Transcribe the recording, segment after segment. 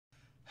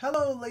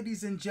Hello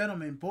ladies and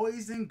gentlemen,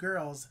 boys and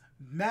girls.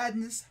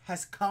 Madness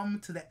has come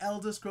to the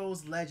Elder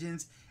Scrolls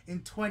Legends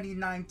in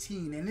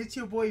 2019 and it's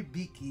your boy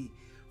Biki.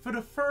 For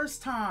the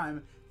first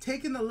time,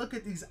 taking a look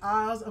at these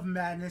Isles of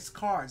Madness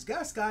cards.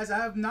 Guys, I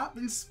have not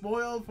been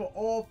spoiled for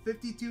all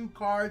 52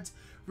 cards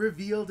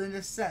revealed in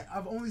this set.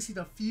 I've only seen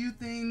a few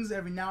things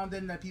every now and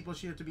then that people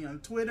share to me on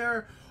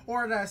Twitter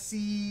or that I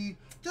see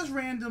just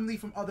randomly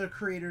from other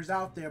creators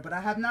out there, but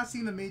I have not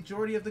seen the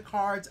majority of the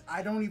cards.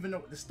 I don't even know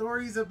what the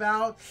story is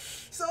about.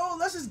 So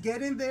let's just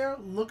get in there,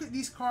 look at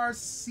these cards,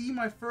 see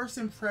my first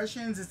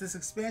impressions. Is this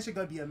expansion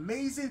going to be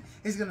amazing?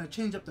 Is it going to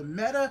change up the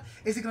meta?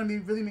 Is it going to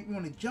really make me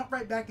want to jump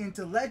right back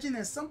into Legend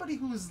as somebody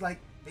who's like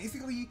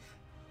basically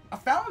a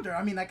founder?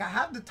 I mean, like, I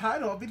have the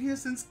title. I've been here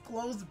since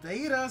closed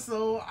beta,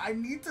 so I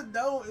need to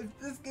know if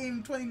this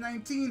game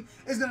 2019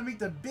 is going to make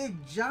the big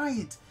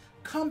giant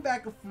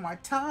comeback for my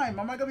time.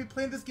 Am I going to be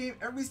playing this game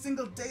every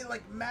single day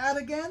like mad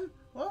again?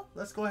 Well,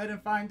 let's go ahead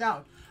and find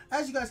out.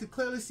 As you guys can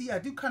clearly see, I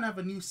do kind of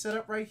have a new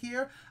setup right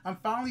here. I'm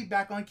finally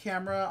back on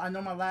camera. I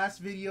know my last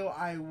video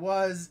I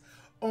was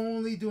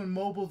only doing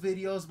mobile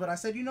videos, but I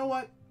said, you know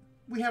what?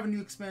 We have a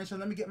new expansion.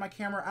 Let me get my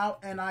camera out,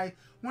 and I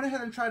went ahead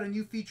and tried a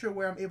new feature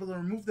where I'm able to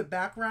remove the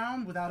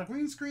background without a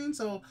green screen.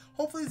 So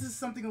hopefully this is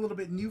something a little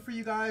bit new for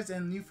you guys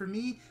and new for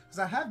me, because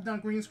I have done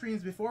green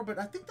screens before, but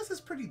I think this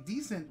is pretty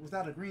decent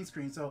without a green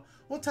screen. So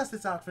we'll test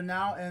this out for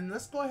now, and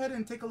let's go ahead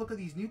and take a look at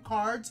these new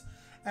cards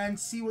and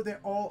see what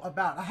they're all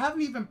about. I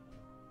haven't even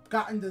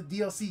gotten the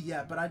DLC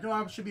yet, but I know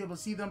I should be able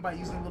to see them by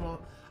using a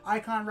little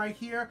icon right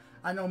here.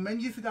 I know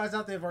many of you guys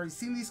out there have already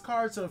seen these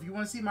cards, so if you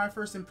want to see my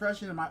first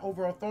impression and my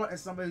overall thought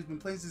as somebody who's been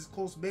playing this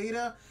close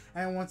beta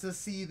and wants to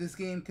see this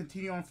game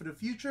continue on for the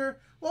future,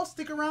 well,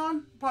 stick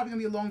around. Probably gonna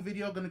be a long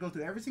video, gonna go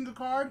through every single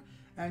card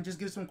and just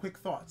give some quick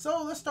thoughts.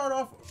 So let's start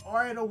off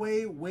right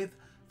away with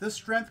the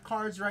strength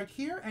cards right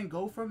here and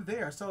go from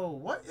there. So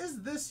what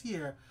is this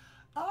here?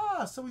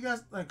 So we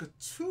got like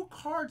 2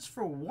 cards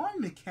for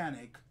 1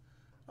 mechanic.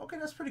 Okay,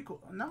 that's pretty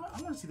cool. Now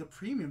I want to see the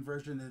premium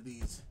version of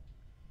these.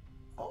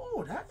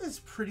 Oh, that is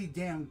pretty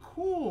damn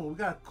cool. We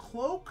got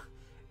Cloak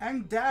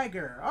and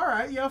Dagger.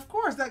 Alright, yeah, of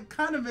course, that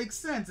kind of makes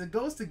sense. It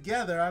goes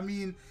together. I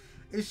mean,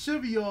 it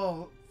should be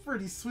all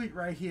pretty sweet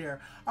right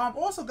here.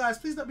 Also, guys,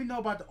 please let me know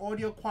about the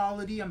audio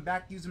quality. I'm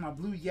back using my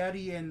Blue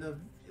Yeti, and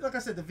like I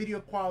said, the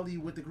video quality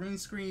with the green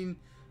screen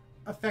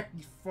effect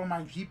for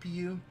my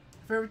GPU.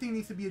 If everything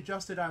needs to be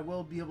adjusted, I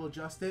will be able to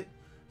adjust it.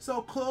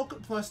 So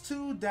Cloak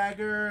 +2,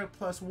 Dagger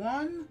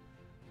 +1.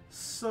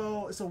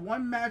 So it's a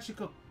 1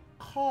 magical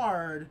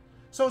card.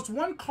 So it's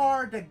 1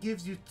 card that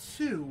gives you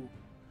 2.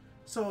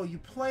 So you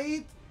play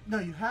it, no,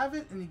 you have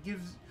it, and it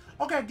gives.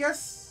 Okay, I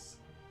guess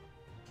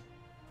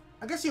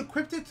you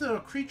equipped it to a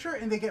creature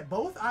and they get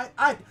both.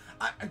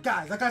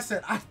 Guys, like I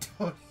said, I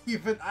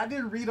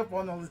didn't read up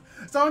on all this,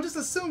 so I'm just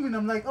assuming.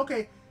 I'm like,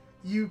 okay,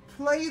 you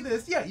play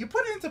this, yeah, you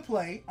put it into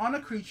play on a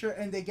creature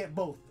and they get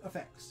both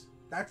effects.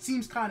 That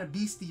seems kind of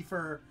beastie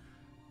for.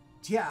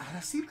 Yeah,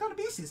 that seems kind of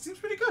beastie. It seems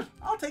pretty good.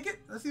 I'll take it.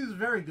 That seems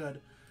very good.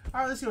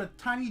 All right, let's see what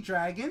Tiny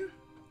Dragon.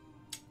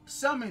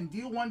 Summon,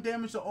 deal 1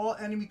 damage to all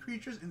enemy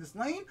creatures in this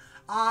lane.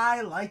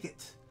 I like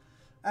it.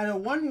 At a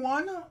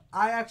 1/1,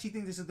 I actually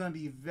think this is going to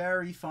be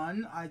very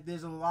fun.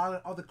 There's a lot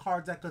of other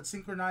cards that could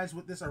synchronize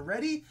with this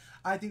already.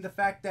 I think the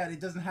fact that it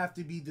doesn't have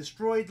to be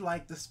destroyed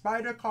like the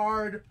spider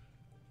card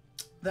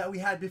that we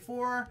had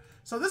before.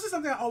 So this is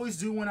something I always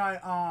do when I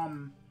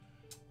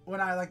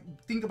like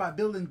think about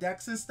building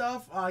decks and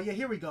stuff. Yeah,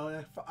 here we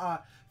go.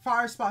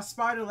 Fire Spot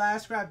Spider,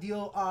 last grab,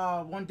 deal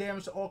 1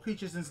 damage to all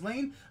creatures in this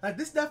lane. Like,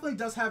 this definitely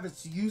does have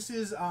its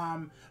uses,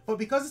 but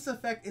because this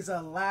effect is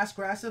a last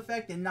grass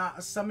effect and not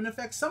a summon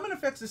effect. Summon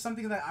effects is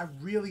something that I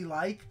really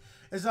like.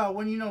 Is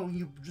when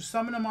you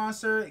summon a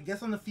monster, it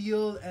gets on the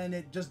field and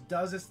it just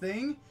does its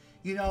thing.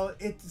 You know,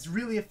 it's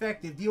really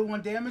effective. Deal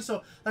 1 damage.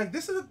 So like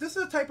this is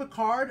a type of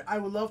card I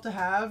would love to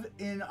have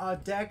in a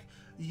deck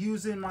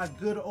using my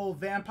good old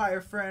vampire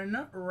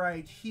friend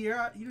right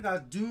here. You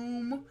got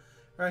Doom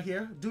right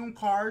here, Doom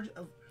card.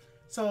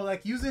 So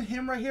like using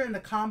him right here in the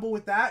combo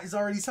with that is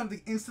already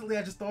something instantly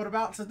I just thought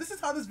about. So this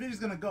is how this video is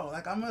gonna go.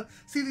 Like, I'm gonna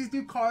see these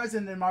new cards,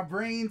 and then my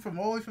brain from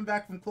all the way from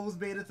back from closed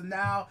beta to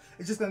now,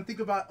 it's just gonna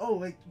think about, oh,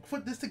 like,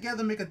 put this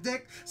together, make a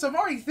deck. So I'm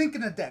already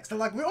thinking of decks. So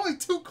like, we're only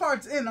 2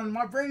 cards in, and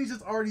my brain is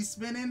just already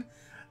spinning,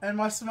 and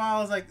my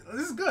smile is like,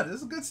 this is good. This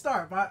is a good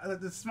start.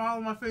 The smile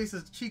on my face,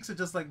 the cheeks are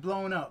just like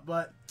blowing up.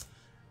 But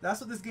that's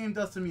what this game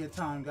does to me at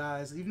times,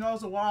 guys. Even though I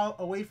was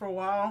away for a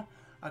while,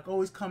 I can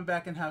always come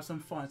back and have some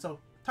fun. So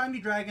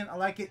Tiny Dragon, I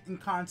like it in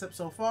concept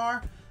so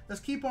far.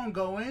 Let's keep on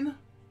going.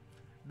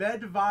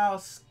 Bedeviling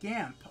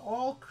Scamp.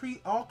 All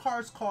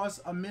cards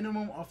cost a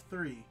minimum of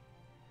 3.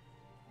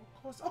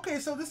 Okay,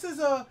 so this is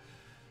an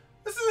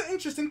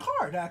interesting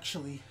card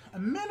actually. A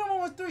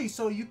minimum of 3,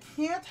 so you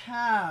can't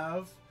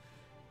have.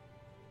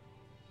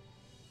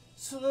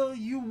 So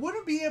you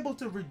wouldn't be able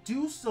to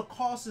reduce the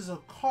costs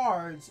of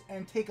cards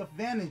and take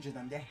advantage of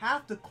them. They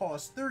have to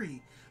cost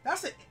 3.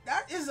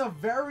 That is a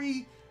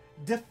very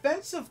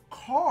defensive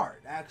card,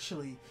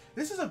 actually.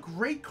 This is a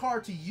great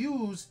card to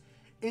use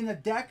in a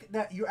deck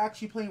that you're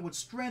actually playing with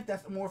strength,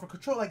 that's more for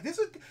control. Like this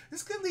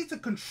could lead to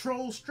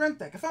control strength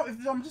deck. If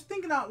I'm just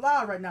thinking out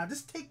loud right now,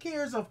 this take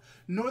care of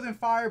Northern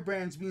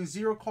Firebrands being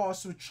 0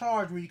 cost with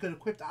charge, where you could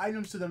equip the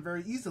items to them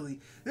very easily.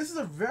 This is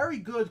a very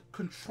good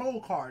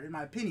control card, in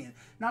my opinion.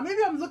 Now maybe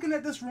I'm looking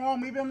at this wrong.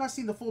 Maybe I'm not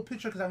seeing the full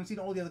picture because I haven't seen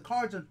all the other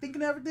cards. I'm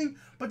thinking everything,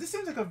 but this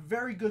seems like a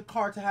very good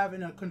card to have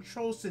in a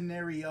control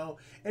scenario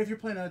if you're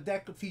playing a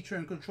deck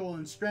featuring control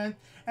and strength,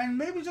 and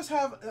maybe just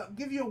have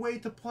give you a way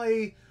to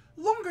play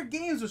longer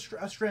games with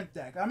a strength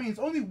deck. I mean, it's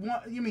only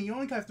one. You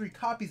only have 3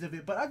 copies of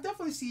it, but I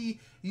definitely see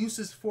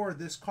uses for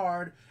this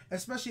card,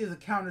 especially as a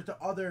counter to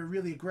other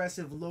really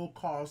aggressive,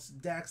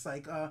 low-cost decks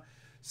like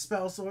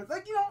Spell Sword.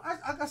 Like, you know,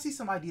 I see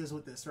some ideas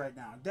with this right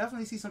now.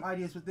 Definitely see some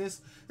ideas with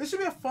this. This should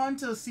be fun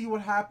to see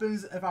what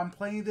happens if I'm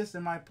playing this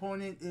and my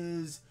opponent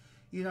is,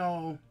 you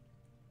know,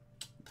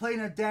 playing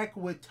a deck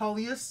with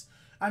Tullius.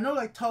 I know,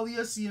 like,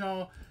 Tullius, you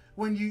know,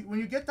 when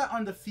you get that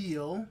on the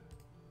field,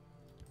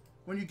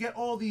 when you get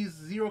all these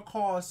not 0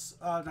 cost,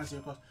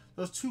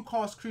 those 2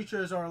 cost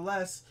creatures or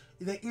less,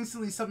 they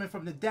instantly summon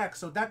from the deck,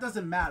 so that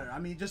doesn't matter. I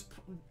mean, just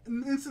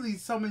instantly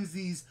summons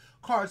these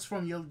cards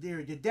from your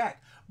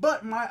deck.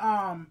 But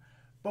my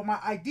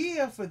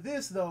idea for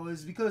this though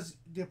is because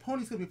the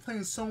opponent's gonna be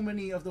playing so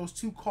many of those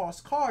 2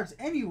 cost cards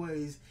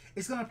anyways,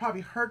 it's gonna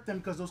probably hurt them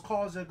because those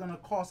cards are gonna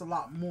cost a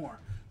lot more.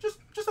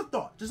 Just a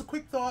thought, just a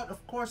quick thought.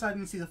 Of course, I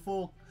didn't see the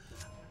full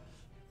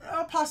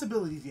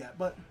possibilities yet,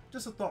 but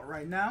just a thought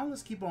right now.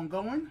 Let's keep on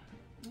going.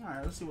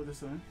 Alright, let's see what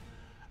this is.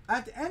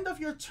 At the end of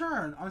your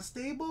turn,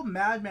 Unstable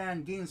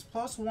Madman gains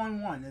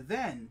 +1/1.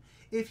 Then,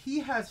 if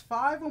he has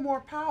 5 or more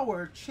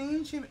power,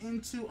 change him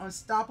into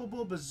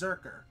Unstoppable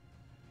Berserker.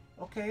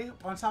 Okay,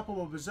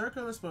 Unstoppable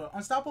Berserker. Let's put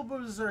Unstoppable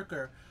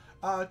Berserker.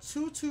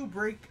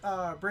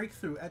 2/2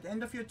 breakthrough. At the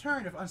end of your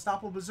turn, if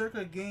Unstoppable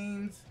Berserker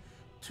gains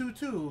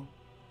 2/2.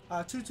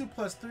 2/2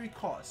 plus 3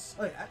 costs.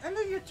 Oh, yeah. At the end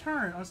of your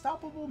turn,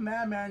 Unstoppable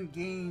Madman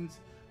gains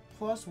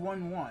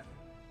 +1/1.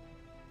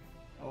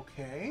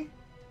 Okay.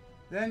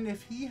 Then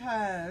if he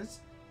has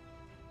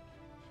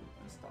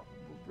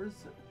Unstoppable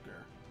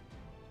Berserker,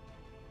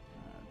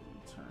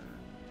 turn.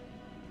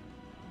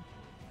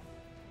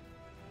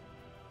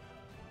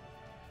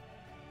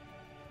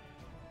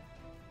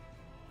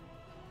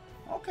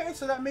 Okay,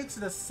 so that makes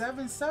it a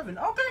 7/7.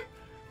 Okay.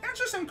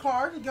 Interesting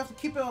card. You have to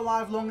keep it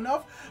alive long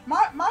enough.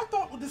 My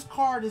thought with this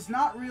card is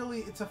not really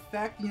its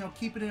effect, you know,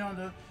 keeping it on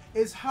the,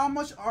 is how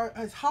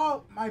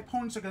my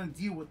opponents are going to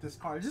deal with this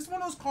card. Is this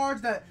one of those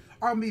cards that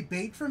are going to be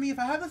bait for me? If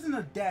I have this in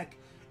a deck,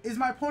 is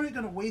my opponent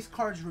going to waste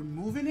cards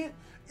removing it?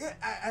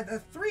 At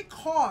 3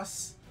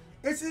 costs,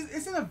 it's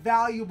in a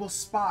valuable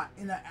spot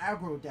in an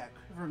aggro deck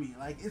for me.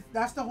 Like,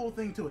 that's the whole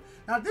thing to it.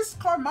 Now, this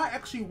card might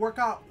actually work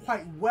out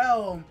quite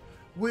well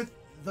with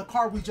the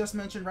card we just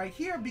mentioned right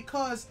here,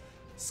 because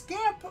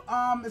Scamp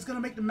is going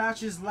to make the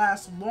matches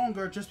last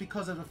longer just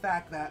because of the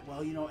fact that,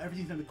 well, you know,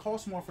 everything's going to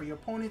cost more for your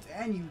opponents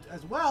and you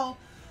as well.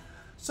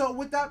 So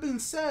with that being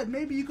said,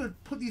 maybe you could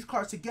put these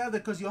cards together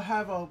because you'll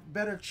have a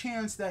better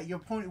chance that your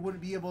opponent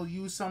wouldn't be able to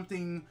use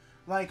something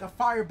like a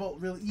Firebolt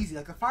real easy.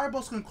 Like a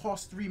Firebolt's going to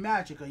cost 3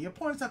 Magicka. Your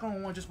opponent's not going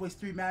to want to just waste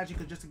 3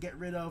 Magicka just to get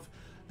rid of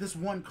this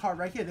one card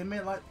right here. They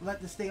may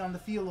let this stay on the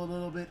field a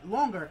little bit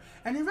longer.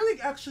 And it really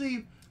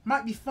actually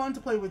might be fun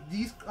to play with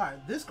these.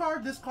 This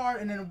card,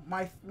 and then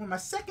my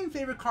second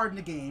favorite card in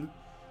the game,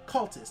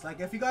 Cultist. Like,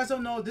 if you guys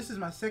don't know, this is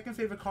my second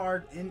favorite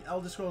card in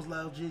Elder Scrolls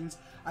Legends.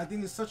 I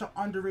think it's such an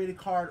underrated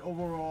card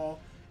overall.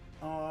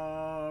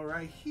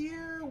 Right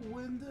here,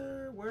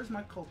 where's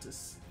my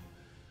Cultist?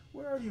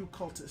 Where are you,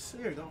 Cultist?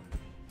 Here you go.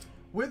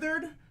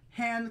 Withered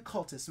Hand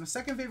Cultist. My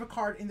second favorite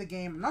card in the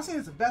game. I'm not saying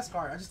it's the best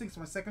card. I just think it's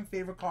my second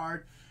favorite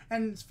card.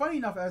 And it's funny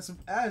enough, as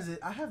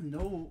I have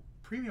no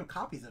premium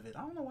copies of it. I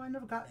don't know why I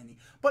never got any.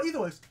 But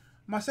either way,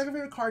 my second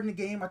favorite card in the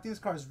game. I think this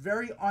card is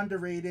very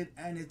underrated,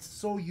 and it's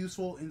so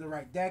useful in the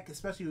right deck,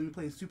 especially when you're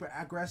playing super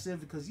aggressive,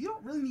 because you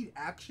don't really need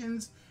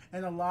actions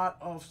and a lot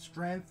of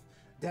strength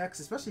decks,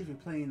 especially if you're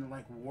playing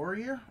like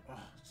Warrior. Oh,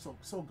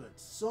 so good.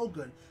 So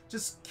good.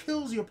 Just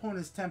kills your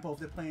opponent's tempo if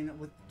they're playing it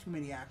with too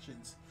many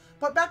actions.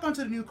 But back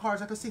onto the new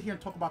cards. I could sit here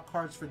and talk about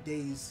cards for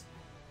days.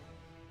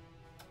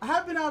 I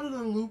have been out of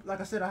the loop.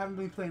 Like I said, I haven't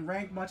been playing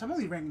rank much. I'm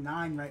only rank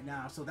 9 right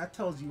now, so that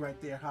tells you right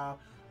there how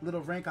little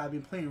rank I've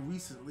been playing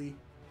recently.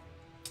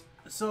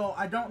 So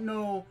I don't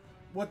know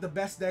what the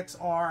best decks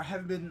are. I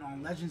haven't been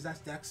on Legends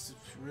decks,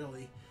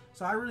 really.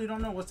 So I really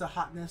don't know what's the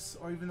hotness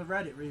or even the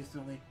Reddit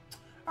recently.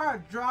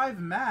 Alright, Drive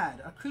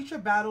Mad. A creature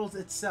battles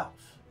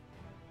itself.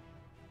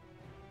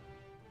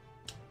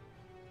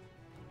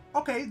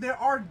 Okay, there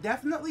are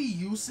definitely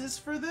uses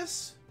for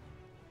this.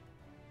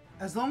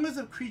 As long as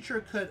a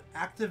creature could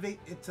activate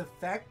its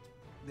effect,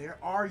 there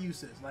are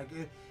uses. Like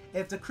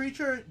if the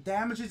creature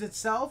damages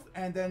itself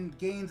and then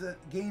gains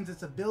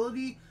its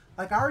ability,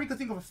 like I already could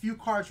think of a few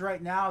cards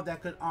right now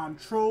that could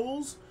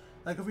Trolls.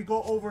 Like if we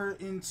go over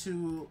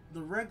into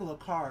the regular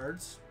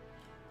cards,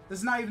 this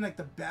is not even like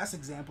the best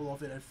example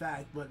of it in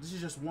fact, but this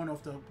is just one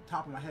off the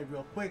top of my head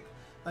real quick.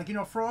 Like, you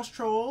know, Frost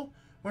Troll,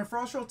 When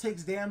Frost Roll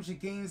takes damage, it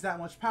gains that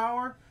much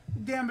power.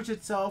 Damage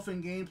itself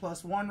and gain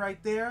 +1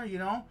 right there, you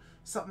know?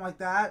 Something like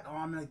that.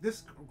 Like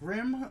this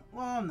Grim,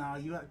 well, no,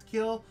 you have to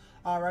kill.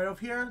 Right over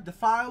here,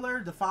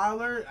 Defiler.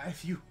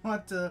 If you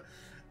want to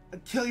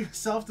kill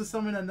yourself to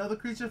summon another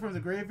creature from the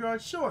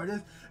graveyard, sure.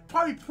 There's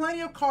probably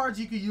plenty of cards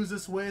you could use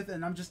this with,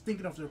 and I'm just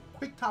thinking of the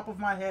quick top of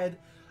my head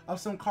of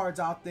some cards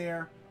out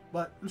there.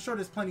 But I'm sure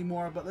there's plenty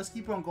more, but let's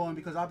keep on going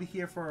because I'll be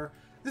here for...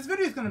 This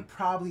video is going to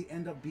probably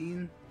end up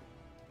being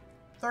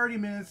 30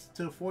 minutes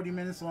to 40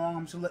 minutes long.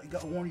 I'm just going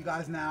to warn you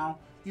guys now.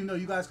 Even though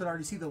you guys could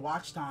already see the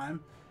watch time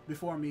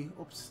before me.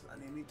 Oops, I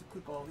didn't need to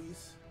click all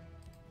these.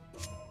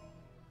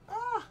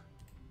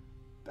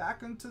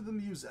 Back into the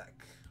music.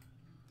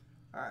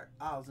 Alright,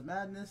 Isles of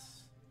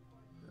Madness.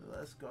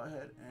 Let's go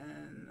ahead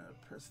and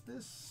press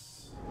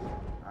this.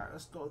 Alright,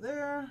 let's go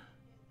there.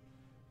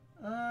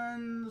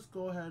 And let's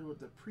go ahead with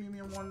the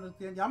premium one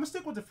again. Yeah, I'm gonna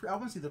stick with the... I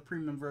want to see the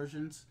premium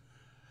versions.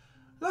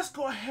 Let's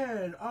go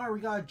ahead. Alright, we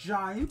got a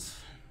Giant.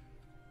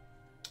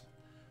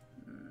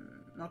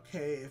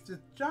 Okay, if the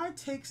Giant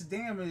takes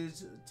damage,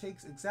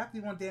 takes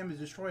exactly 1 damage,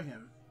 destroy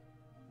him.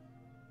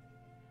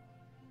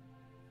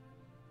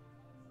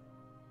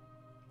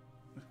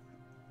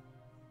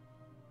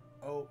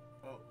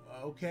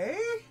 Okay.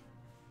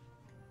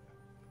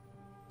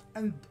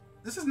 And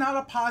this is not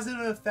a positive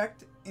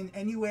effect in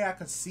any way I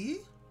could see.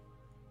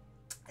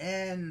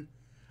 And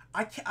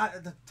at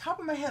the top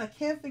of my head, I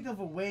can't think of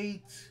a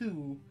way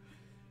to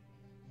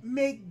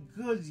make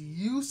good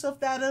use of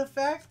that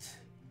effect.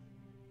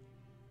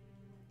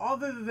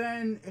 Other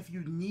than if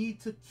you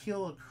need to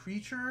kill a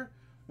creature,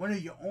 one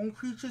of your own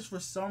creatures for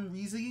some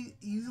reason,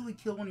 easily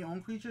kill one of your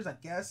own creatures. I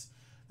guess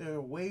there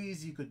are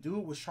ways you could do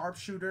it with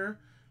Sharpshooter.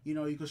 You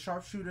know, you could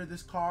Sharpshooter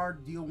this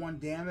card, deal 1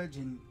 damage,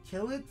 and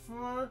kill it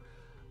for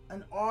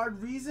an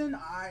odd reason.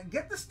 I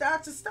get the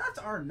stats. The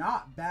stats are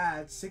not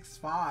bad.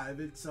 6/5.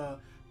 It's a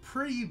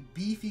pretty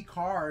beefy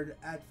card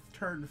at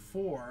turn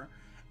 4.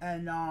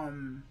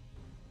 And,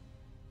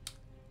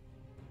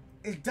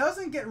 it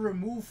doesn't get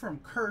removed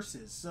from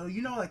curses. So,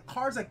 you know, like,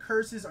 cards like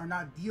curses are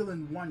not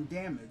dealing 1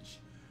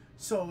 damage.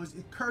 So,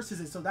 it curses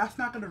it. So, that's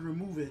not going to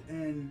remove it.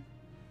 And...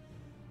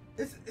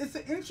 It's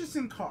an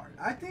interesting card.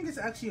 I think it's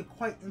actually a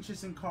quite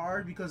interesting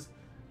card because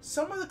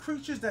some of the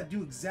creatures that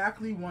do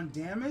exactly 1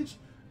 damage,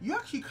 you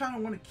actually kind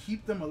of want to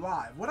keep them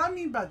alive. What I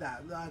mean by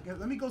that, like,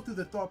 let me go through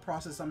the thought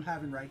process I'm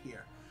having right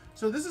here.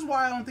 So this is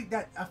why I don't think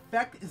that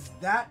effect is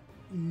that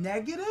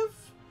negative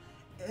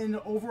in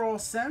the overall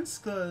sense,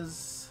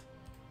 because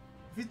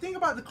if you think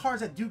about the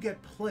cards that do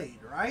get played,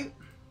 right?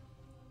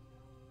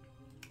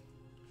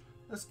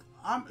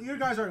 You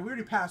guys we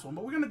already passed one,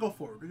 but we're going to go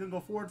forward. We're going to go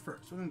forward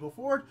first. We're going to go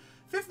forward.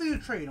 5th Leader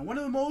Trade, and one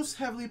of the most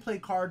heavily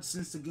played cards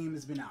since the game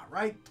has been out,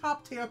 right?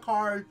 Top tier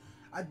card.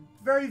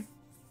 Very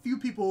few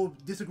people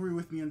disagree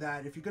with me on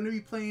that. If you're going to be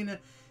playing,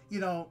 you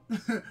know,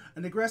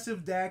 an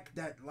aggressive deck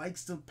that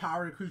likes to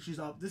power the creatures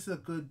up, this is a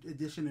good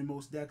addition in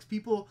most decks.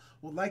 People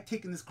will like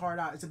taking this card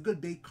out. It's a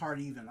good bait card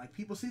even. Like,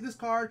 people see this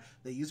card,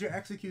 they use their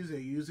executes, they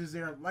use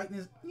their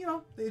lightness. You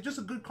know, it's just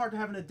a good card to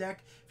have in a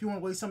deck if you want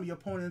to waste some of your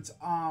opponent's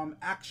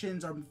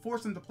actions or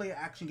force them to play an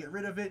action, get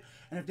rid of it.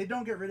 And if they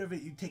don't get rid of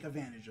it, you take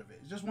advantage of it.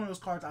 It's just one of those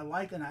cards I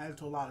like and I add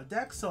to a lot of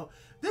decks. So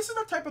this is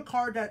the type of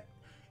card that,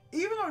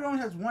 even though it only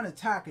has 1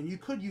 attack, and you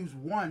could use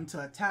 1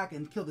 to attack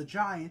and kill the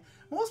Giant,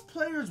 most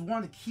players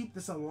want to keep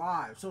this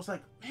alive. So it's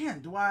like,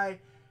 man, do I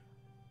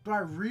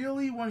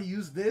really want to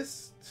use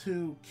this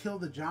to kill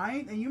the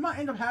Giant? And you might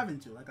end up having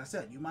to. Like I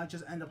said, you might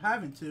just end up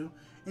having to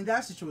in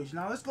that situation.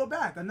 Now let's go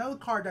back. Another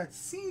card that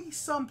sees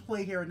some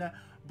play here in that,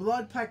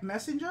 Blood Pact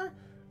Messenger.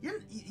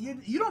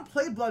 You don't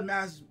play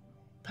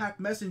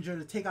Pact Messenger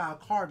to take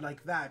out a card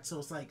like that. So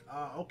it's like,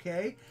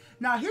 okay.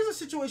 Now here's a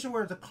situation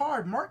where the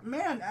card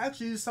Madman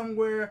actually is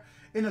somewhere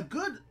in a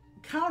good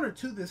counter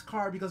to this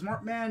card, because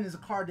Madman is a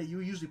card that you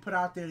usually put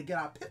out there to get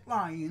out Pit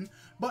Lion,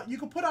 but you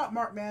can put out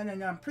Madman,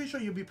 and I'm pretty sure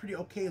you'll be pretty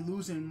okay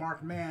losing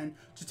Madman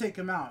to take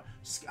him out.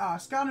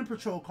 Scout and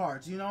Patrol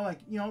cards, you know, like,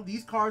 you know,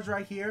 these cards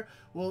right here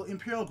will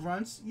Imperial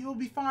Grunts. You'll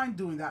be fine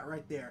doing that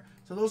right there.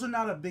 So those are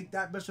not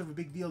that much of a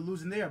big deal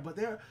losing there. But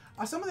there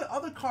are some of the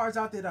other cards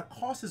out there that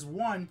cost us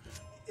 1.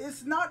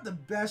 It's not the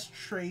best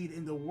trade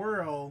in the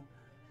world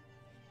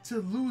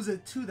to lose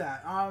it to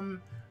that.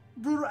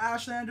 Brutal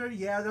Ashlander,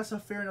 yeah, that's a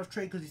fair enough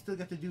trade because you still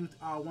get to do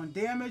 1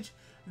 damage.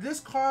 This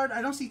card,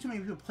 I don't see too many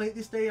people play it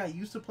this day. I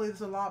used to play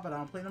this a lot, but I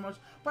don't play it much.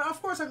 But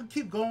of course, I could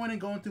keep going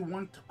and going through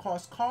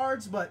 1-cost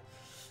cards, but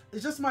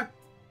it's just my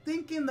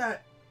thinking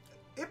that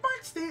it might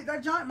stay.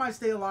 That Giant might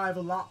stay alive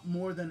a lot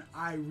more than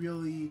I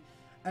really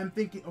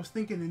was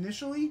thinking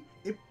initially.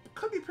 It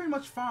could be pretty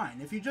much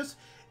fine if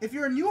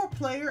you're a newer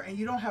player and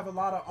you don't have a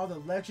lot of other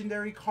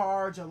legendary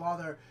cards, a lot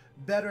of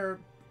better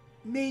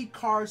made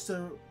cards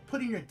to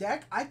put in your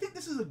deck. I think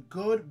this is a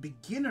good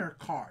beginner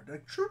card.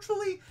 Like,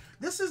 truthfully,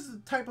 this is the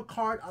type of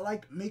card I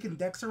like making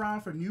decks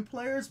around for new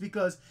players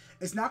because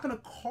it's not going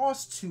to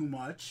cost too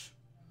much.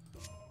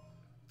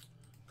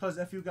 Because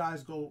if you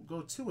guys go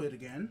to it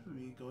again, let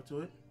me go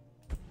to it.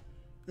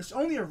 It's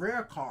only a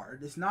rare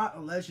card. It's not a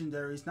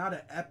legendary. It's not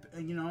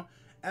an you know.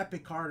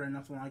 epic card or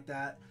nothing like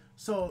that.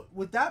 So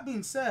with that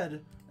being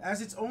said,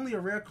 as it's only a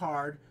rare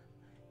card,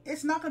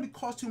 it's not going to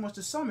cost too much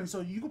to summon.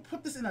 So you can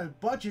put this in a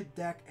budget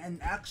deck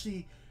and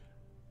actually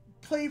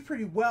play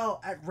pretty well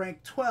at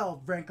rank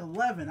 12, rank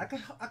 11.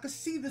 I could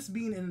see this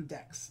being in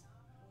decks.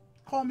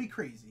 Call me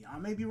crazy. I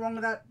may be wrong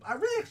with that. I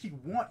really actually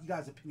want you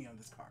guys' opinion on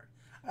this card.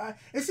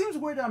 It seems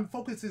weird that I'm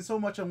focusing so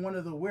much on one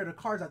of the weirder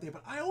cards out there,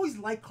 but I always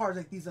like cards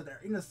like these that are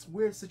in this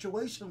weird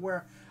situation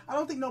where I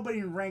don't think nobody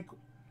in rank,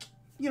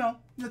 you know,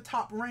 in the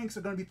top ranks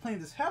are going to be playing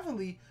this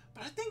heavily,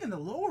 but I think in the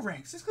lower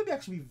ranks, this could be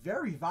actually be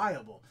very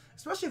viable,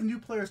 especially if new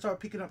players start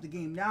picking up the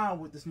game now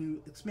with this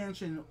new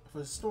expansion for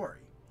the story.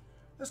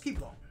 Let's keep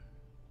going.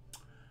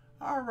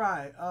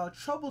 Alright,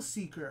 Trouble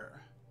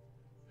Seeker.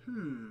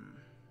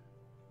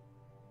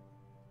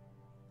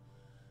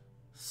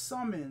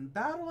 Summon.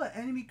 Battle an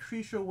enemy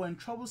creature when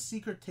Trouble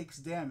Seeker takes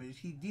damage.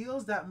 He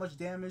deals that much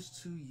damage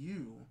to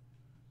you.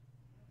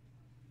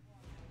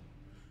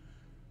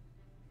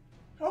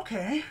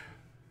 Okay.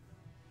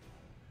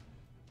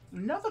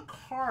 Another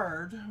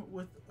card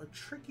with a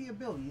tricky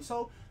ability.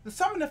 So, the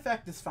summon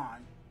effect is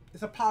fine.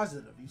 It's a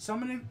positive. You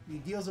summon it, he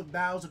deals with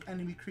battles with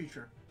enemy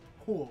creature.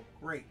 Cool.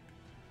 Great.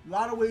 A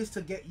lot of ways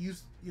to get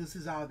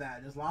uses out of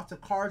that. There's lots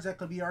of cards that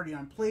could be already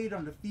unplayed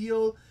on the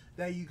field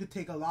that you could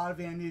take a lot of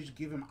advantage,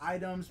 give him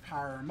items,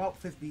 power him up,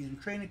 5th beat in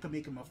training, could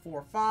make him a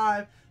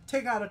 4/5,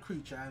 take out a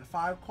creature at a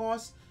 5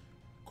 cost.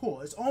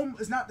 Cool. It's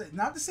not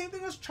the same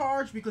thing as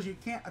charge because you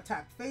can't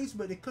attack face,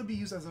 but it could be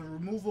used as a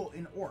removal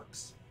in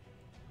orcs.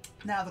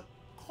 Now the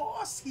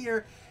cost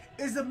here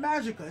is the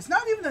magicka. It's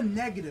not even a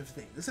negative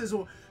thing. It says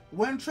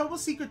when Trouble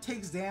Seeker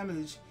takes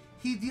damage,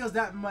 he deals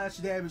that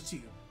much damage to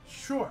you.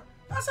 Sure,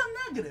 that's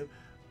a negative,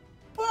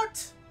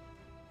 but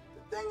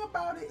the thing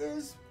about it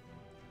is,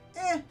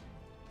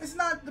 it's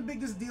not the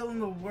biggest deal in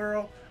the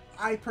world.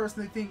 I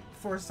personally think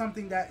for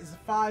something that is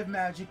 5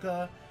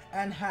 magicka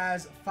and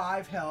has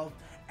 5 health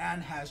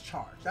and has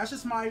charge. That's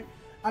just my,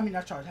 I mean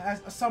not charge,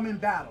 has a summon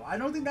battle. I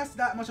don't think that's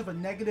that much of a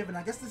negative, and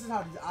I guess this is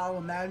how the Isle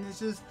of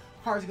Madness's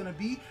cards are going to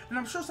be, and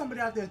I'm sure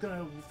somebody out there is going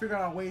to figure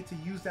out a way to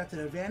use that to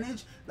their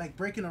advantage, like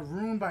breaking a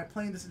rune by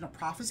playing this in a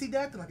prophecy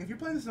deck. Like if you're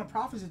playing this in a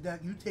prophecy deck,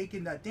 you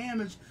taking that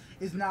damage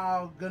is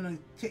now going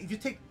to, if you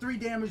take 3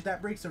 damage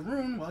that breaks a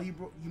rune, well you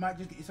might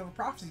just get yourself a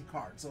prophecy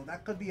card. So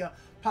that could be a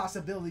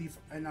possibility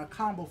and a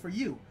combo for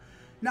you.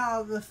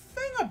 Now the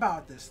thing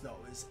about this though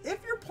is if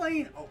you're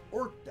playing an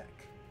orc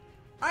deck,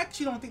 I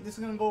actually don't think this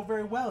is going to go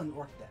very well in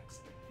orc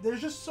decks.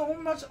 There's just so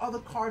much other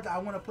cards I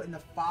want to put in the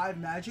 5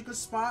 magicka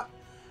spot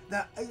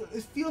that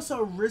it feels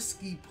so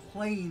risky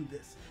playing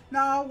this.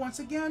 Now, once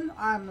again,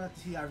 I'm going to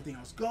see how everything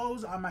else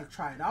goes. I might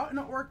try it out in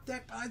an orc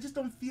deck, but I just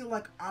don't feel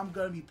like I'm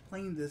going to be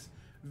playing this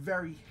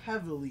very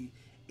heavily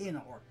in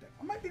an orc deck.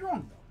 I might be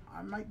wrong, though.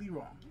 I might be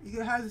wrong.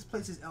 It has its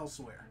places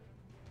elsewhere.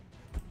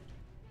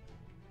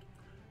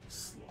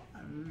 Let's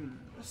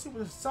see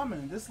what it's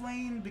summoning. This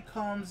lane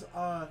becomes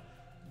a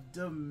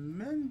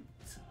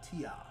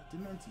Dementia.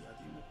 Okay,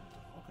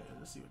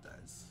 let's see what that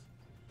is.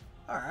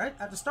 Alright,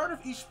 at the start of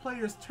each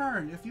player's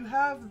turn, if you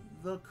have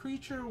the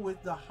creature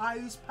with the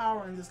highest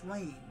power in this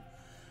lane,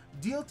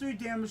 deal 3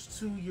 damage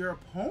to your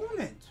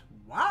opponent.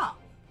 Wow.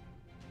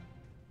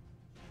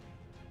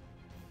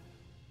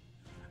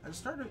 At the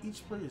start of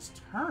each player's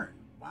turn.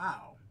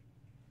 Wow.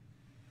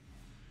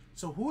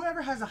 So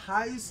whoever has the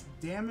highest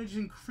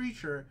damaging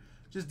creature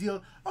just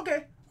deal.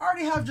 Okay, I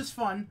already have just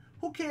fun.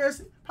 Who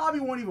cares?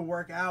 Probably won't even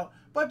work out.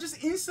 But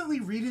just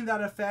instantly reading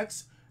that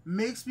effects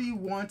makes me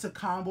want to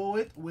combo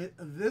it with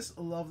this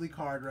lovely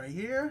card right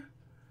here.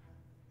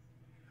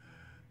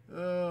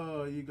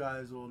 Oh, you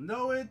guys will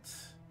know it.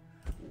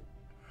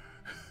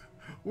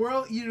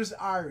 World Eater's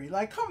Eyrie.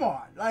 Like, come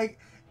on. Like,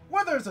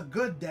 whether it's a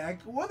good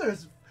deck, whether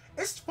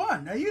it's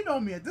fun. Now, you know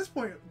me at this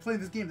point, playing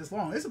this game this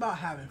long, it's about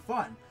having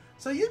fun.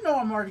 So you know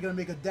I'm already going to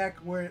make a deck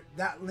where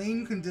that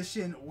lane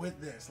condition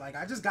with this. Like,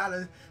 I just got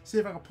to see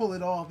if I can pull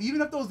it off.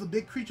 Even if those the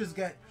big creatures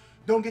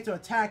don't get to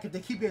attack, if they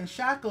keep getting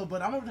shackled,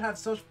 but I'm going to have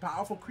such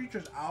powerful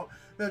creatures out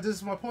that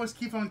just my opponents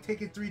keep on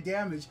taking 3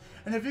 damage.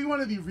 And if you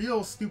want to be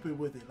real stupid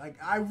with it, like,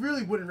 I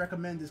really wouldn't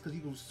recommend this because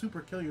you can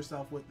super kill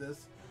yourself with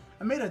this.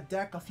 I made a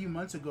deck a few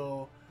months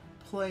ago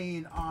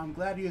playing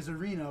Gladiator's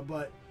Arena,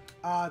 but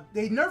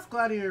they nerfed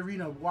Gladiator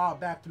Arena a while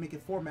back to make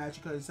it 4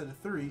 magicka instead of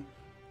 3.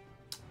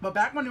 But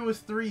back when it was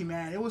 3,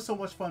 man, it was so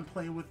much fun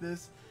playing with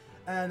this.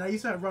 And I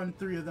used to run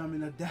 3 of them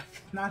in a deck.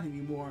 Not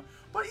anymore.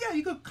 But yeah,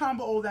 you could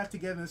combo all that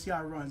together and see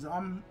how it runs.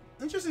 I'm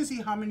interested to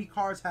see how many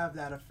cards have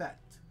that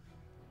effect.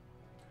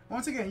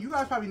 Once again, you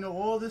guys probably know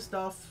all this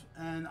stuff,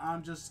 and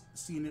I'm just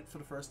seeing it for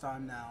the first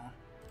time now.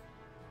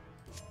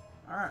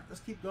 Alright,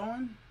 let's keep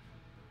going.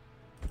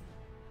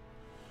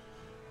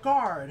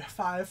 Guard,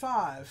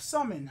 5/5.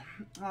 Summon.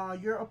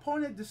 Your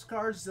opponent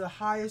discards the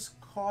highest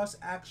cost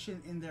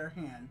action in their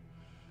hand.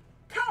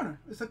 Counter.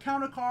 It's a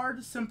counter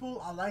card.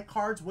 Simple. I like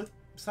cards with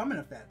summon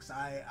effects.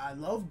 I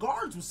love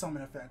guards with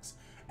summon effects.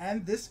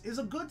 And this is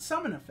a good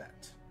summon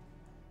effect.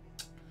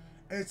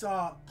 It's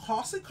a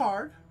costly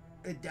card.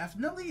 It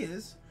definitely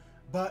is.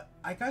 But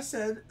like I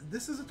said,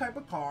 this is a type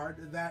of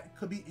card that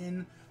could be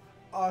in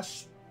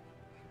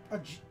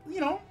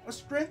a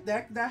strength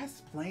deck that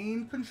has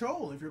plain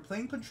control. If you're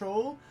playing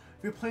control,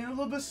 if you're playing a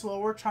little bit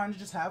slower, trying to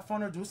just have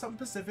fun or do something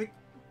specific,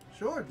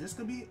 sure, this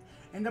could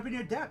end up in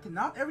your deck.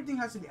 Not everything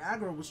has to be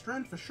aggro with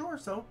strength for sure,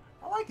 so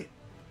I like it.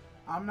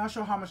 I'm not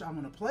sure how much I'm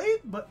going to play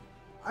it, but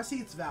I see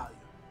its value.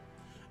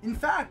 In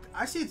fact,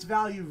 I see its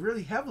value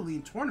really heavily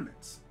in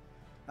tournaments.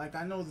 Like,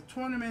 I know the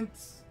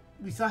tournaments,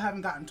 we still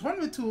haven't gotten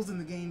tournament tools in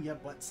the game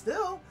yet, but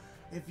still,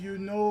 if you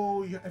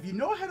know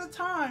ahead of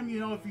time,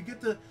 if you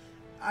get the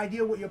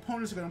idea what your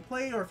opponents are going to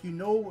play, or if you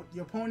know what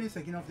your opponents,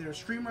 like, if they're a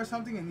streamer or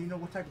something, and you know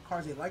what type of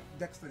cards they like,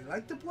 decks they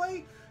like to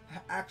play,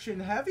 action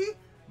heavy,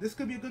 this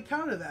could be a good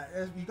counter to that.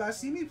 As you guys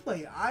see me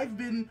play, I've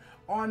been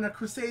on a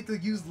crusade to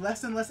use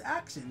less and less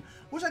action,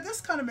 which I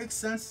guess kind of makes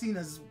sense, seeing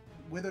as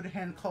Withered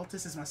Hand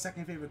Cultist is my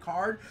second favorite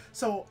card.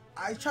 So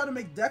I try to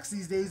make decks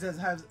these days that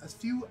have as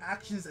few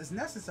actions as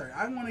necessary.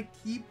 I want to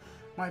keep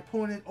my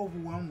opponent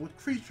overwhelmed with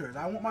creatures.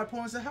 I want my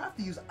opponents to have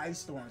to use Ice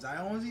Storms. I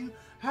only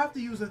have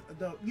to use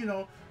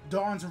the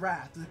Dawn's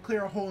Wrath to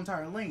clear a whole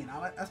entire lane.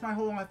 That's my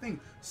whole thing.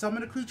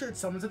 Summon a creature, it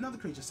summons another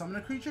creature. Summon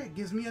a creature, it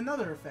gives me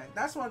another effect.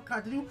 That's what I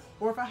try to do.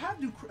 Or if I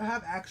have to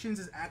have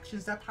actions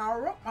that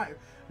power up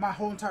my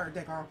whole entire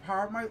deck, or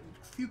power up my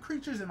few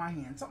creatures in my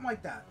hand, something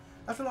like that.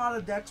 That's a lot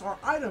of decks, or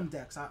item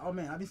decks. Oh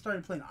man, I've been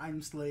starting playing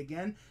Item Slay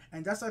again,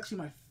 and that's actually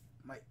my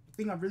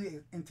thing I'm really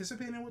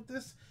anticipating with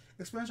this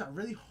expansion. I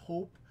really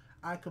hope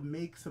I could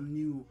make some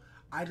new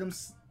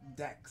items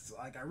decks.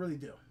 Like, I really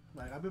do.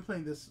 Like, I've been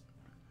playing this.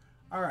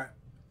 Alright,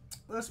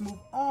 let's move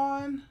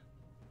on.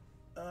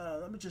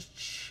 Let me just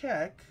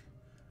check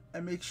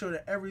and make sure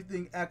that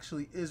everything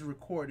actually is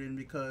recording,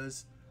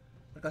 because,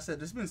 like I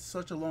said, it's been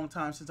such a long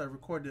time since I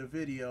recorded a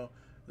video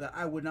that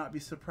I would not be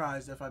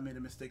surprised if I made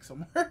a mistake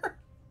somewhere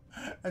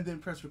and then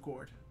press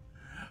record.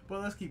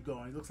 But let's keep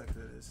going. It looks like it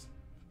is.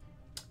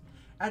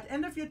 At the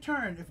end of your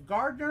turn, if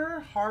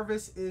Gardener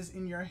Harvest is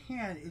in your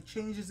hand, it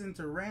changes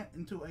into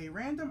a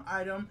random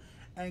item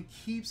and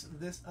keeps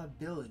this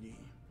ability.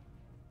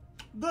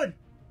 Good.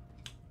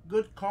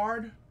 Good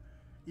card.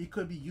 It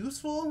could be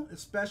useful,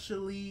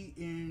 especially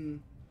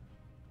in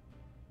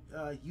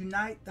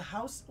Unite the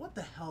House. What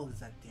the hell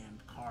is that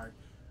damned card?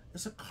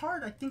 It's a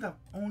card I think I've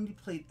only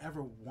played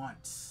ever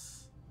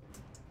once.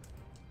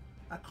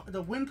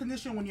 The win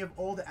condition when you have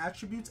all the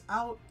attributes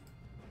out.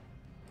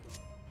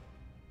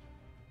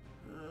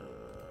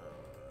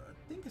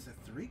 I think it's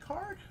a 3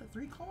 card? A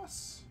 3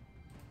 cost?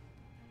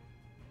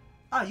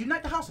 Ah,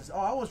 Unite the Houses. Oh,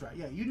 I was right.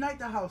 Yeah, Unite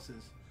the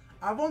Houses.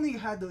 I've only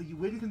had the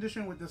win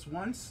condition with this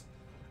once,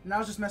 and I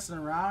was just messing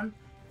around.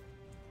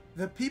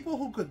 The people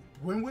who could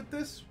win with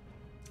this,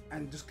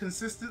 and just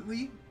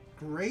consistently,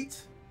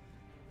 great.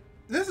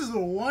 This is the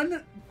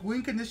one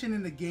win condition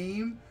in the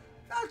game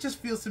that just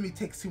feels to me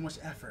takes too much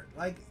effort.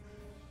 Like,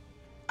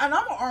 and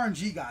I'm an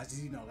RNG guy,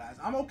 as you know, guys.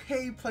 I'm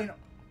okay playing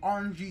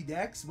RNG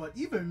decks, but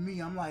even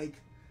me, I'm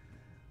like,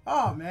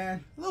 oh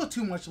man, a little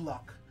too much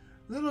luck.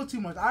 A little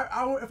too much.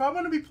 If I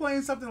want to be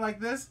playing something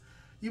like this,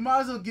 you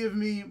might as well give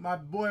me my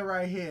boy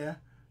right here.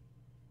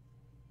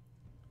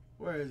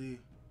 Where is he?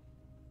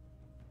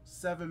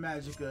 7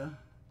 Magicka.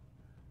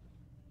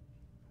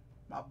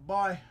 My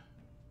boy.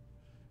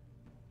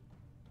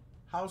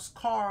 House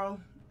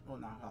Carl. Well,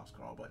 not House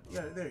Carl, but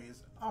yeah, there he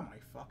is. Oh my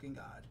fucking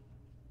god.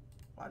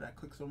 Why did I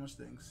click so much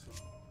things?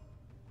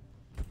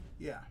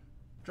 Yeah.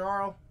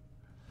 Jarl.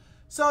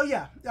 So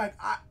yeah, like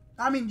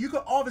I mean, you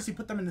could obviously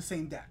put them in the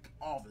same deck,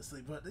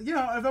 obviously, but if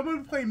I'm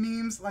going to play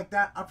memes like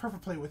that, I prefer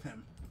play with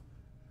him.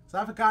 So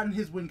I've forgotten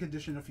his win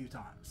condition a few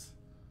times.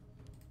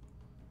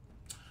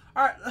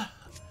 Alright,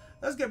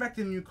 let's get back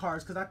to the new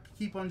cards, because I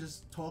keep on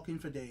just talking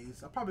for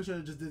days. I probably should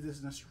have just did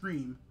this in a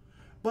stream.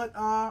 But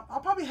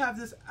I'll probably have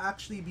this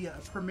actually be a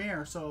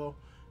premiere, so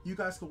you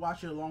guys can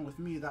watch it along with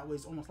me. That way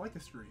it's almost like a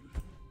stream.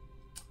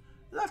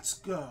 Let's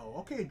go.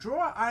 Okay,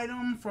 draw an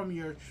item of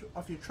your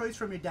choice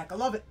from your deck. I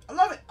love it. I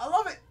love it. I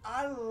love it.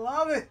 I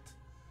love it.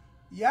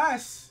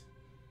 Yes.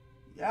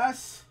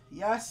 Yes.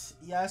 Yes.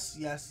 Yes.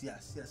 Yes.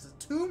 Yes. Yes.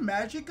 2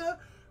 Magicka.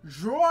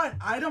 Draw an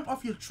item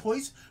of your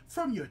choice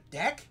from your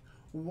deck.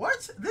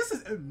 What? This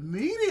is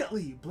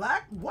immediately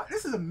black. What?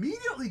 This is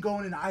immediately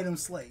going in Item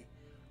Slay.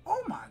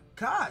 Oh my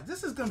god.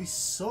 This is gonna be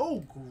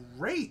so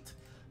great.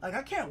 Like,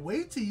 I can't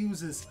wait to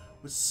use this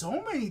with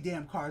so many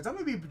damn cards. I'm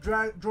gonna be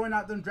drawing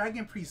out them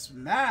Dragon Priest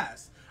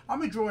Mask. I'm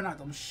gonna be drawing out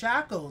them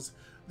Shackles.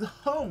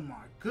 Oh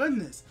my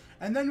goodness.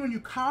 And then when you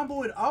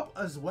combo it up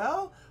as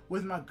well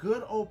with my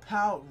good old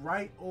pal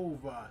right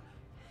over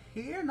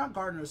here, not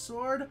Gardener's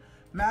Sword,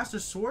 Master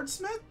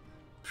Swordsmith,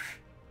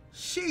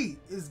 she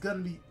is gonna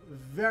be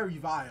very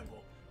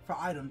viable for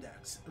item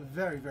decks.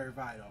 Very, very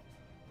vital.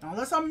 Now,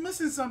 unless I'm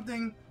missing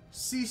something,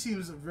 she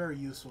seems very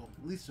useful,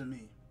 at least for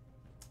me.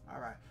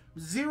 Alright.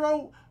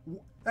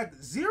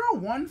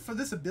 0-1 for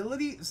this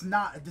ability is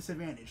not a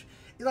disadvantage.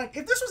 Like,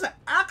 if this was an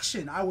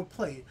action, I would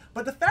play it.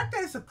 But the fact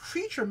that it's a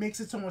creature makes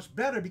it so much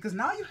better, because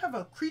now you have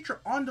a creature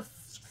on the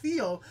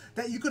field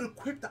that you could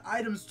equip the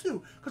items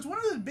to. Because one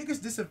of the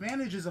biggest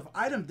disadvantages of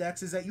item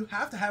decks is that you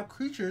have to have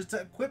creatures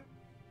to equip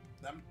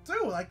them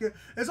too. Like,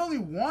 there's only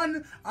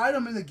one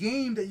item in the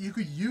game that you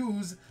could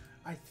use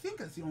I think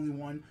that's the only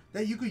one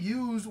that you could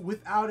use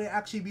without it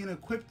actually being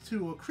equipped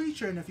to a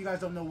creature. And if you guys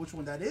don't know which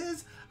one that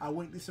is, I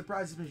wouldn't be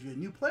surprised if you're a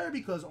new player,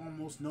 because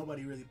almost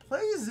nobody really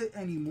plays it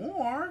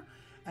anymore.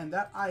 And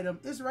that item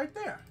is right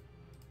there.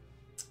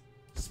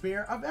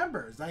 Spear of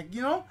Embers. Like,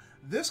 you know,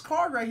 this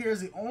card right here is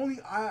the only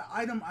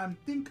item I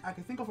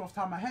can think of off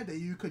the top of my head that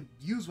you could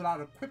use without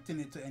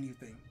equipping it to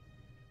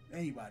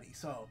anybody.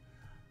 So,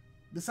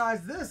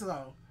 besides this,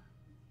 though,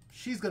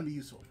 she's going to be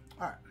useful.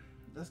 Alright.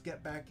 Let's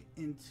get back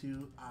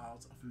into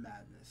Isles of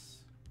Madness.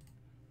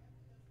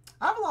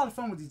 I have a lot of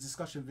fun with these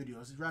discussion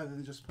videos rather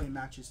than just playing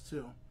matches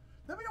too.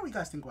 Let me know what you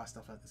guys think about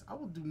stuff like this. I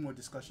will do more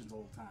discussions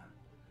all the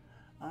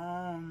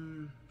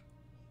time.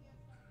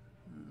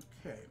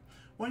 Okay.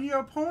 When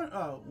your opponent,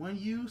 when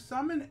you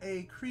summon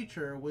a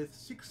creature with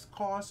 6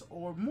 costs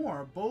or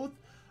more, both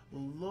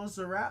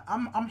Luzrah,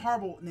 I'm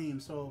horrible with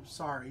names, so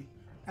sorry,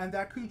 and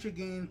that creature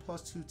gain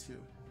 +2/2.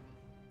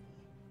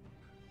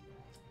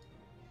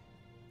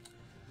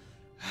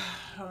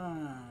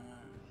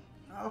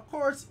 Of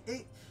course,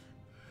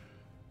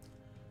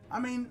 I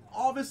mean,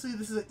 obviously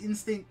this is an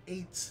instant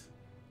 8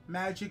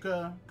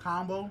 Magicka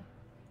combo.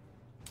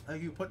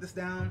 Like, you put this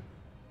down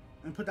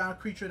and put down a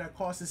creature that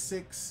costs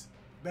 6,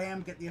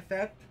 bam, get the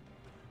effect.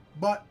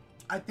 But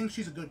I think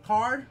she's a good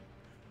card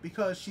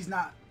because she's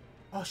not.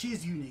 Oh, she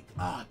is unique.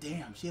 Oh,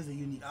 damn, she is a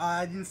unique.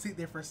 I didn't sit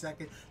there for a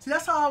second. See,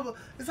 that's how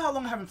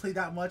long I haven't played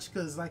that much,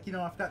 because, like, you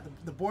know, I've got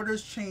the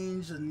borders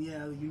changed and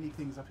yeah, the unique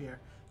things up here.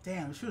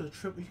 Damn, if you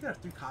could have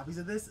 3 copies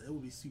of this, it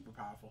would be super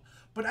powerful.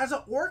 But as an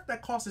orc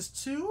that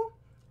costs 2,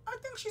 I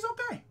think she's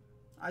okay.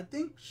 I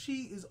think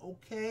she is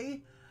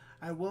okay.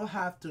 I will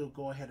have to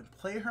go ahead and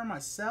play her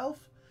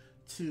myself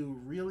to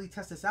really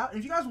test this out. And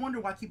if you guys wonder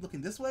why I keep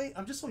looking this way,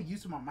 I'm just so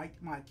used to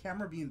my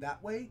camera being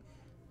that way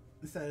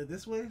instead of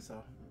this way.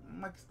 So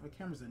my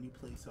camera's in a new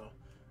place, so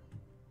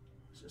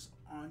it's just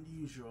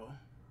unusual.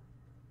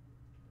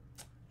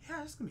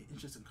 Yeah, it's gonna be an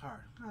interesting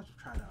card. I have to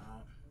try that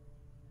out.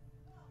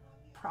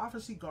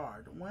 Prophecy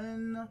Guard.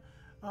 When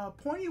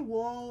Pointy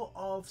Wall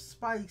of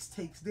Spikes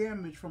takes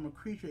damage from a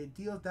creature, it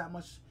deals that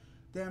much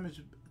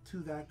damage to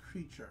that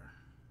creature.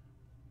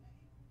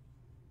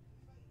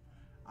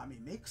 I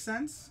mean, makes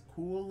sense.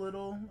 Cool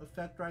little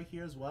effect right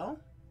here as well.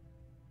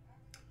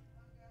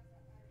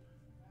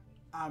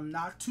 I'm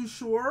not too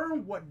sure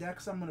what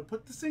decks I'm going to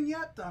put this in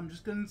yet. I'm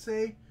just going to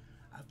say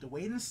I have to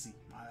wait and see.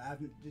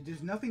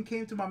 There's nothing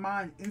came to my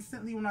mind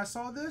instantly when I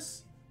saw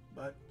this,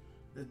 but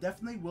there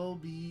definitely will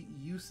be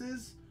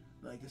uses,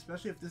 like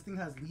especially if this thing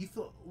has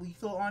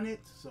lethal on it.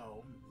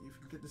 So if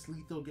you get this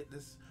lethal, get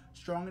this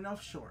strong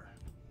enough, sure.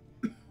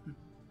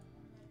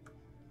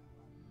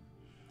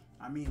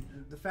 I mean,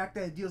 the fact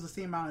that it deals the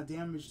same amount of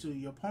damage to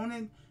your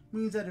opponent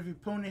means that if your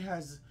opponent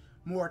has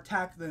more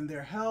attack than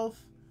their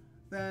health,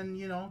 then,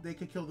 you know, they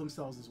could kill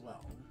themselves as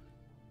well.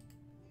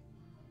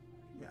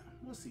 Yeah,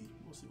 we'll see.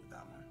 We'll see with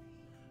that one.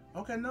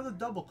 Okay, another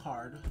double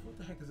card. What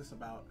the heck is this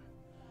about?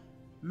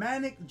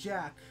 Manic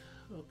Jack.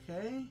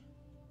 Okay.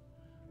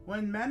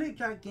 When Manic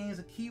Jack gains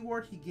a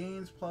keyword, he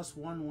gains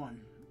 +1/1.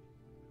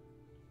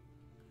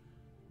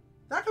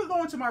 That could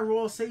go into my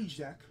Royal Sage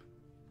deck.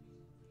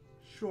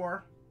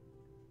 Sure.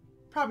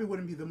 Probably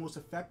wouldn't be the most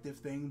effective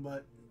thing,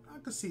 but I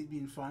could see it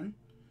being fun.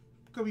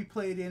 Could be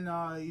played in,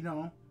 you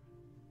know,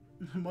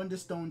 Wonder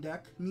Stone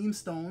deck. Meme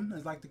Stone,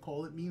 as I like to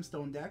call it. Meme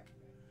Stone deck.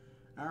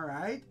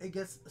 Alright. It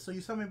gets, so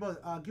you summon both.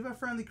 Give a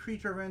friendly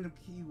creature a random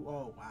key.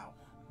 Oh, wow.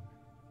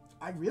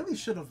 I really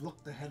should have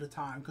looked ahead of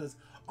time, because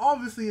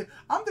obviously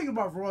I'm thinking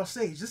about Royal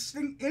Sage. This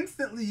thing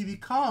instantly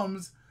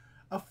becomes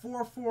a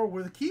 4/4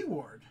 with a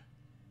keyword.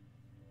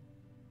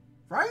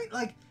 Right?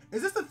 Like,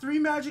 is this a 3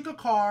 Magicka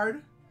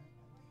card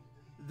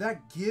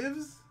that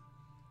gives,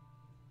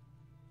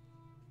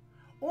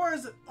 or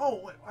is it,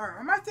 oh wait, or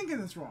am I thinking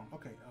this wrong?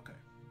 Okay,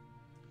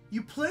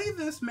 you play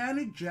this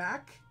Manic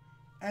Jack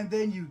and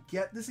then you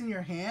get this in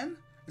your hand?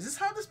 Is this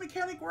how this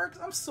mechanic works?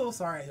 I'm so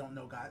sorry I don't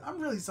know, guys. I'm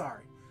really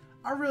sorry.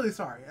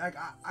 Like,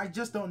 I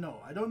just don't know.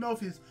 I don't know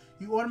if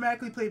you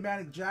automatically play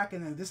Manic Jack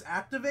and then this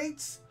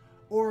activates,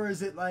 or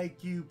is it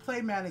like you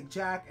play Manic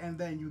Jack and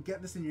then you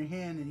get this in your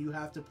hand and you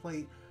have to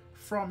play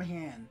from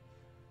hand.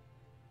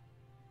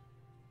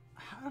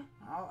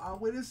 I'll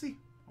wait and see.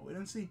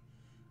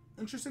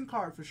 Interesting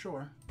card for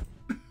sure.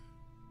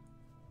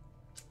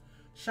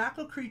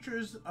 Shackle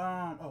creatures.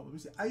 Oh, let me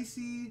see.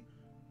 Icy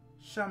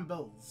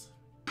Shambles.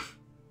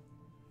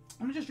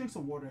 Let me just drink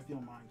some water if you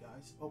don't mind,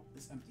 guys. Oh,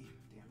 it's empty.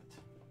 Damn it.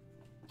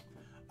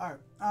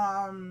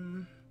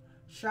 Alright.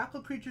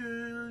 Shackle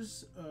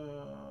creatures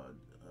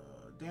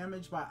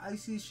damaged by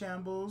Icy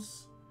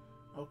Shambles.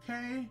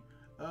 Okay.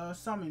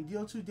 Summon.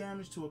 Deal 2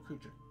 damage to a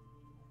creature.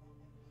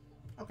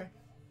 Okay.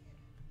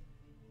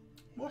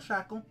 More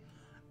Shackle.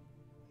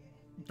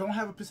 Don't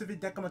have a specific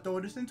deck I'm gonna throw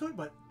this into it,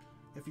 but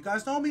if you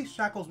guys know me,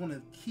 Shackle is one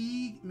of the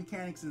key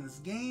mechanics in this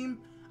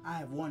game. I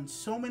have won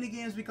so many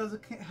games because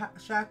of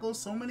Shackle,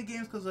 so many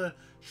games because of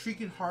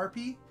Shrieking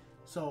Harpy.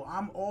 So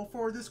I'm all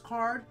for this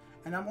card,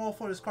 and I'm all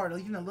for this card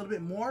even a little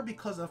bit more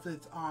because of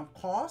its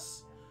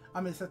costs.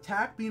 Its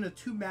attack being a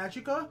 2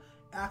 Magicka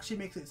actually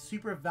makes it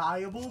super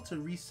valuable to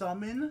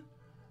resummon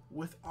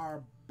with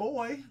our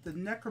boy, the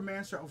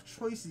Necromancer of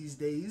choice these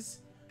days.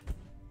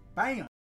 Bam!